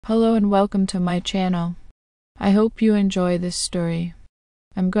Hello and welcome to my channel. I hope you enjoy this story.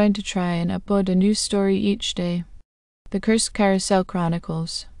 I'm going to try and upload a new story each day. The Cursed Carousel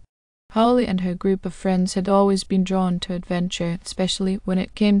Chronicles. Holly and her group of friends had always been drawn to adventure, especially when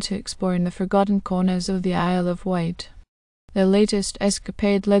it came to exploring the forgotten corners of the Isle of Wight. Their latest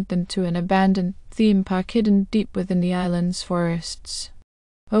escapade led them to an abandoned theme park hidden deep within the island's forests.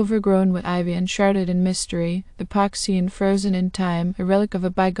 Overgrown with ivy and shrouded in mystery, the park seemed frozen in time, a relic of a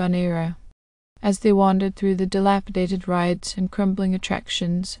bygone era. As they wandered through the dilapidated rides and crumbling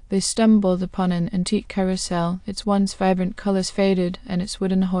attractions, they stumbled upon an antique carousel, its once vibrant colors faded and its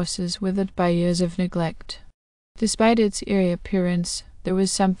wooden horses withered by years of neglect. Despite its eerie appearance, there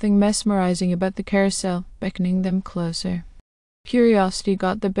was something mesmerizing about the carousel, beckoning them closer. Curiosity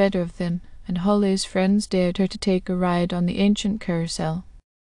got the better of them, and Holly's friends dared her to take a ride on the ancient carousel.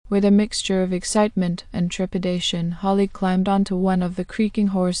 With a mixture of excitement and trepidation, Holly climbed onto one of the creaking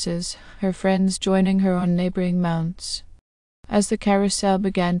horses, her friends joining her on neighboring mounts. As the carousel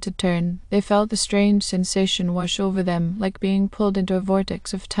began to turn, they felt a strange sensation wash over them, like being pulled into a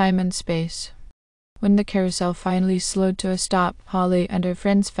vortex of time and space. When the carousel finally slowed to a stop, Holly and her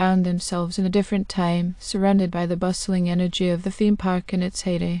friends found themselves in a different time, surrounded by the bustling energy of the theme park in its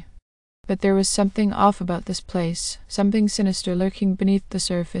heyday. But there was something off about this place, something sinister lurking beneath the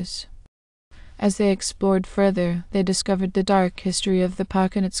surface. As they explored further, they discovered the dark history of the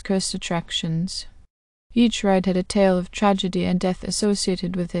park and its cursed attractions. Each ride had a tale of tragedy and death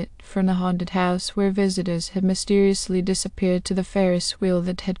associated with it, from the haunted house where visitors had mysteriously disappeared to the Ferris wheel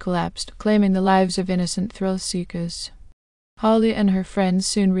that had collapsed, claiming the lives of innocent thrill-seekers. Holly and her friends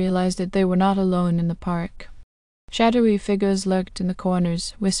soon realized that they were not alone in the park. Shadowy figures lurked in the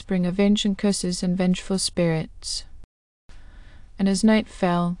corners, whispering of ancient curses and vengeful spirits. And as night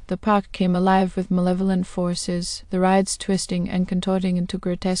fell, the park came alive with malevolent forces, the rides twisting and contorting into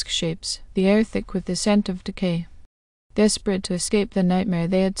grotesque shapes, the air thick with the scent of decay. Desperate to escape the nightmare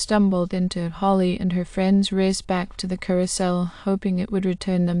they had stumbled into, Holly and her friends raced back to the carousel, hoping it would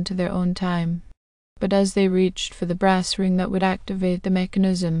return them to their own time. But as they reached for the brass ring that would activate the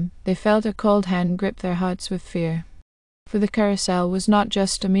mechanism, they felt a cold hand grip their hearts with fear. For the carousel was not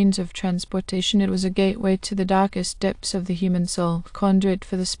just a means of transportation, it was a gateway to the darkest depths of the human soul, a conduit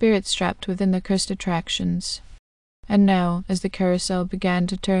for the spirits trapped within the cursed attractions. And now, as the carousel began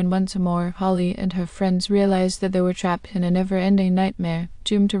to turn once more, Holly and her friends realized that they were trapped in a never-ending nightmare,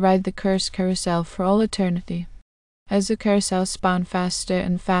 doomed to ride the cursed carousel for all eternity. As the carousel spun faster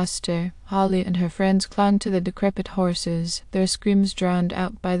and faster, Holly and her friends clung to the decrepit horses, their screams drowned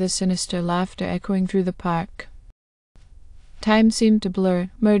out by the sinister laughter echoing through the park. Time seemed to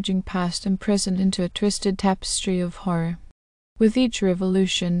blur, merging past and present into a twisted tapestry of horror. With each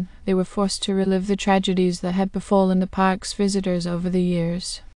revolution, they were forced to relive the tragedies that had befallen the park's visitors over the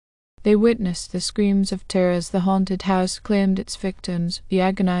years. They witnessed the screams of terror as the haunted house claimed its victims, the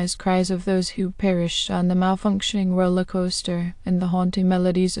agonized cries of those who perished on the malfunctioning roller coaster, and the haunting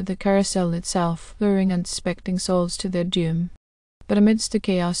melodies of the carousel itself, luring unsuspecting souls to their doom. But amidst the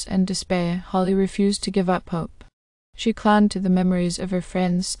chaos and despair, Holly refused to give up hope. She clung to the memories of her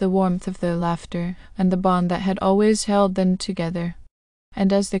friends, the warmth of their laughter, and the bond that had always held them together.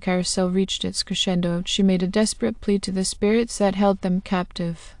 And as the carousel reached its crescendo, she made a desperate plea to the spirits that held them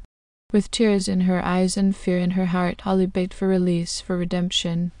captive. With tears in her eyes and fear in her heart, Holly begged for release, for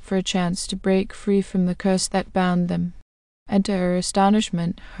redemption, for a chance to break free from the curse that bound them. And to her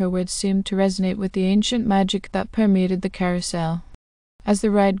astonishment, her words seemed to resonate with the ancient magic that permeated the carousel. As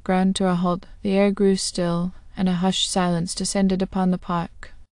the ride ground to a halt, the air grew still, and a hushed silence descended upon the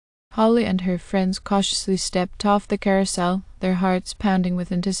park. Holly and her friends cautiously stepped off the carousel, their hearts pounding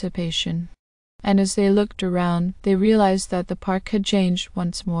with anticipation. And as they looked around, they realized that the park had changed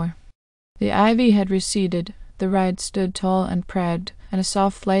once more. The ivy had receded, the ride stood tall and proud, and a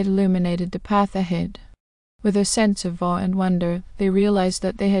soft light illuminated the path ahead. With a sense of awe and wonder, they realized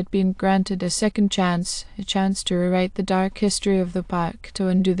that they had been granted a second chance, a chance to rewrite the dark history of the park, to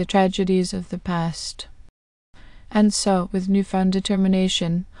undo the tragedies of the past. And so, with newfound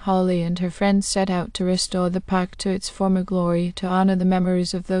determination, Holly and her friends set out to restore the park to its former glory, to honor the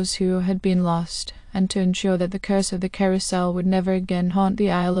memories of those who had been lost, and to ensure that the curse of the carousel would never again haunt the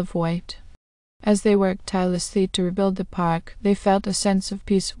Isle of Wight. As they worked tirelessly to rebuild the park, they felt a sense of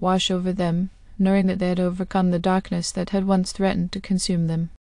peace wash over them, knowing that they had overcome the darkness that had once threatened to consume them.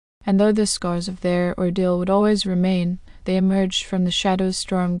 And though the scars of their ordeal would always remain, they emerged from the shadows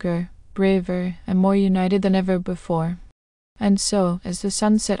stronger, braver, and more united than ever before. And so, as the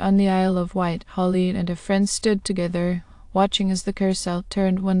sun set on the Isle of Wight, Holly and her friends stood together, watching as the carousel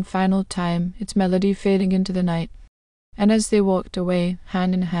turned one final time, its melody fading into the night. And as they walked away,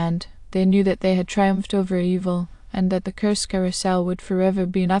 hand in hand, they knew that they had triumphed over evil, and that the cursed carousel would forever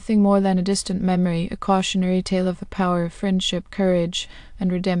be nothing more than a distant memory, a cautionary tale of the power of friendship, courage,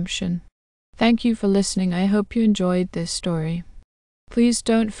 and redemption. Thank you for listening. I hope you enjoyed this story. Please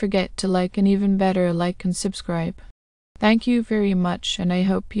don't forget to like, and even better, like and subscribe. Thank you very much, and I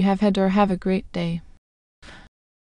hope you have had or have a great day.